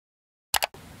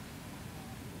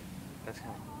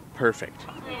Perfect.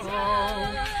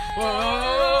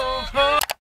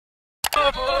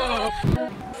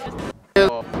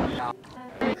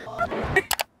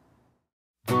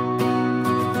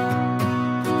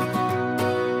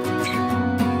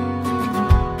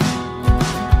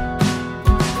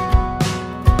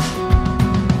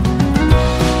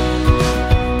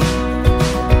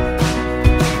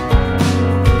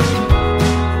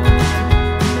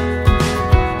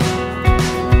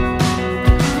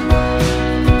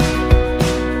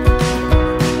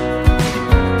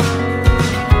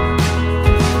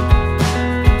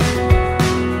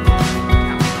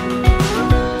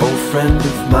 Friend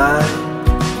of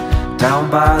mine, down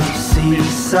by the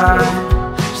seaside,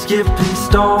 skipping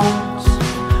stones,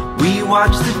 we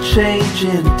watch the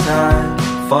changing tide,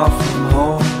 far from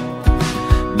home.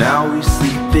 Now we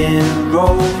sleep in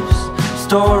rows,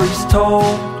 stories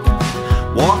told,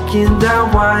 walking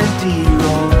down windy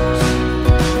roads.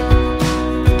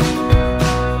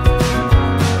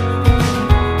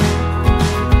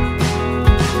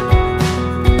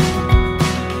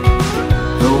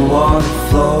 The water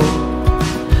flows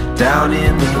down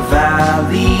in the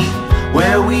valley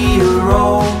where we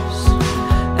arose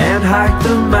and hiked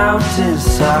the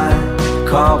mountainside,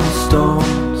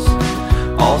 cobblestones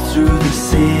all through the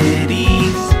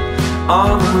cities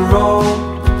on the road.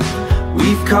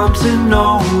 We've come to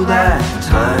know that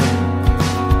time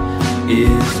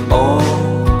is all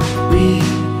we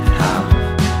have,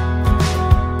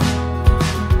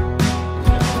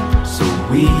 so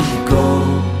we go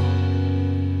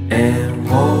and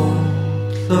won't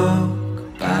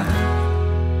look back.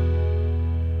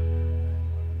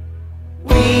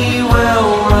 We will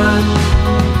run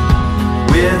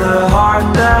with a heart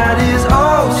that is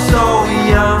oh so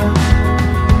young.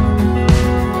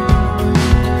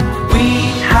 We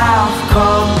have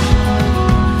come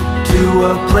to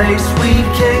a place we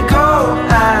can go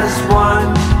as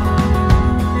one.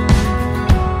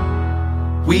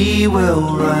 We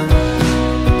will run.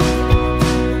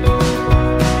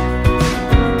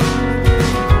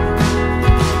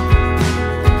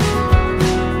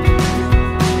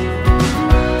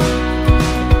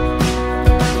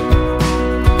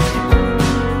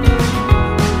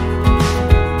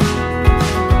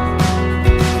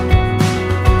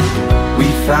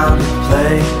 Found a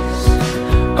place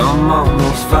among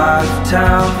those 5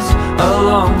 towns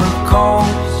along the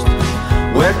coast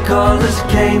where colors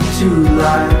came to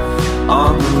life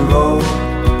on the road.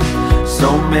 So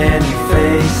many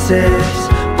faces,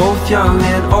 both young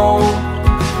and old.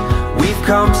 We've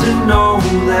come to know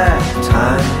that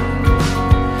time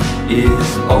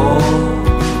is all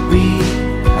we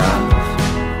have,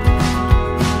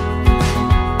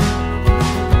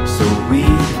 so we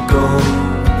go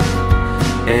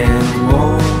and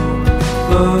won't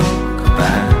look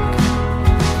back.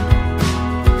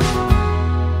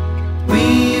 We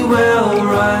will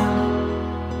run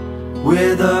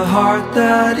with a heart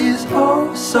that is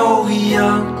oh so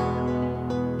young.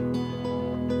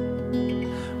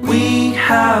 We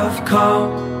have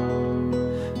come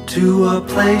to a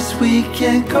place we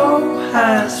can go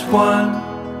as one.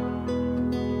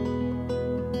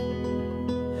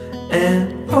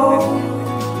 And oh,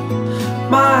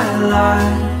 my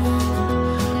life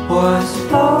was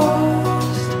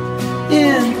lost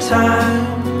in time,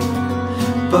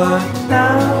 but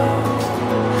now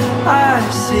I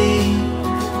see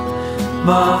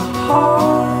my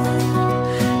heart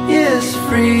is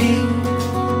free.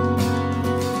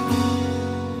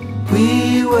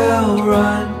 We will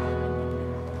run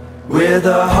with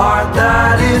a heart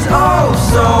that is oh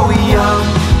so young.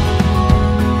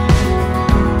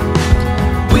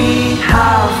 We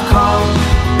have come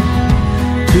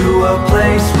to a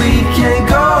place we can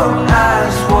go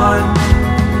as one.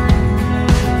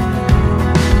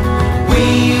 We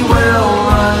will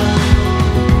run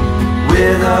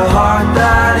with a heart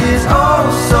that is oh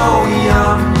so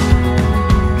young.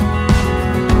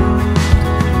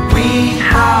 We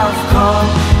have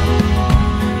come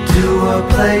to a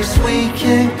place we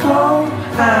can go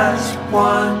as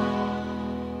one.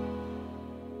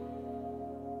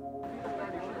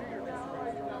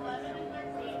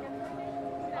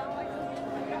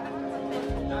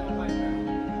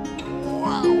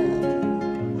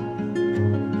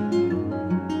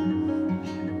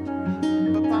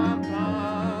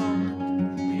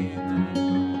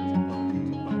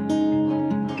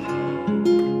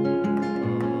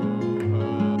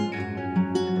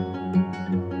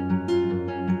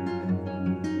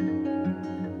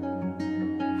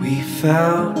 We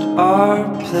found our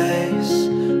place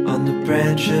on the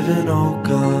branch of an old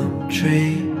gum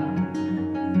tree.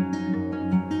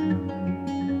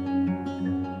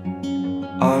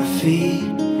 Our feet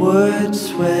would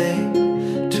sway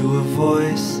to a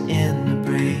voice in the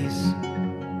breeze.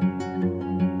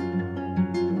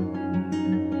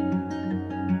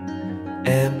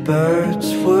 And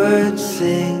birds would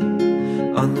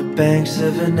sing on the banks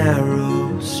of a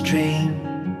narrow stream.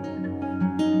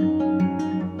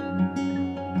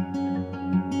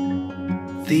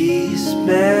 These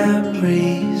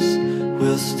memories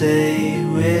will stay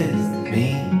with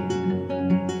me.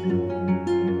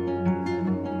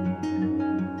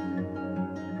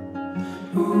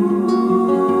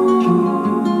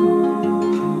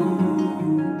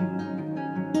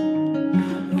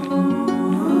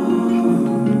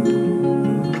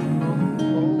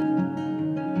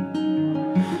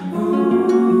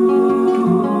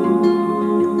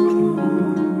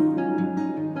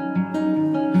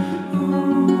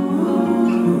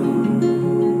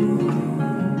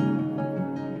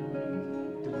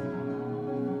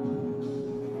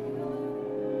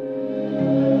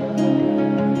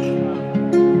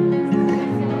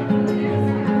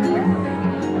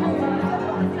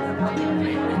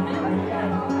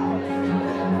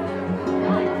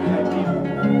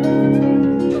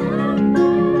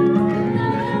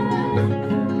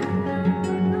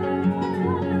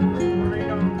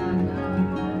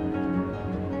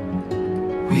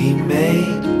 We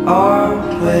made our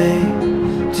way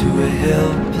to a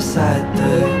hill beside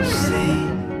the sea.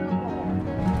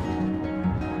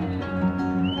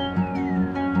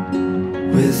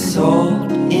 With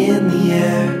salt in the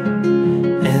air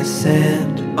and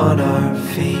sand on our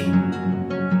feet.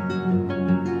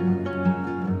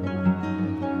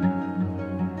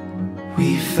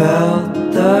 We felt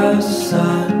the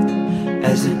sun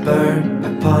as it burned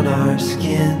upon our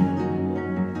skin.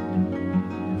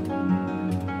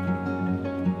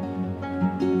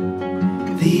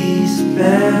 These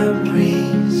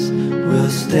memories will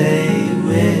stay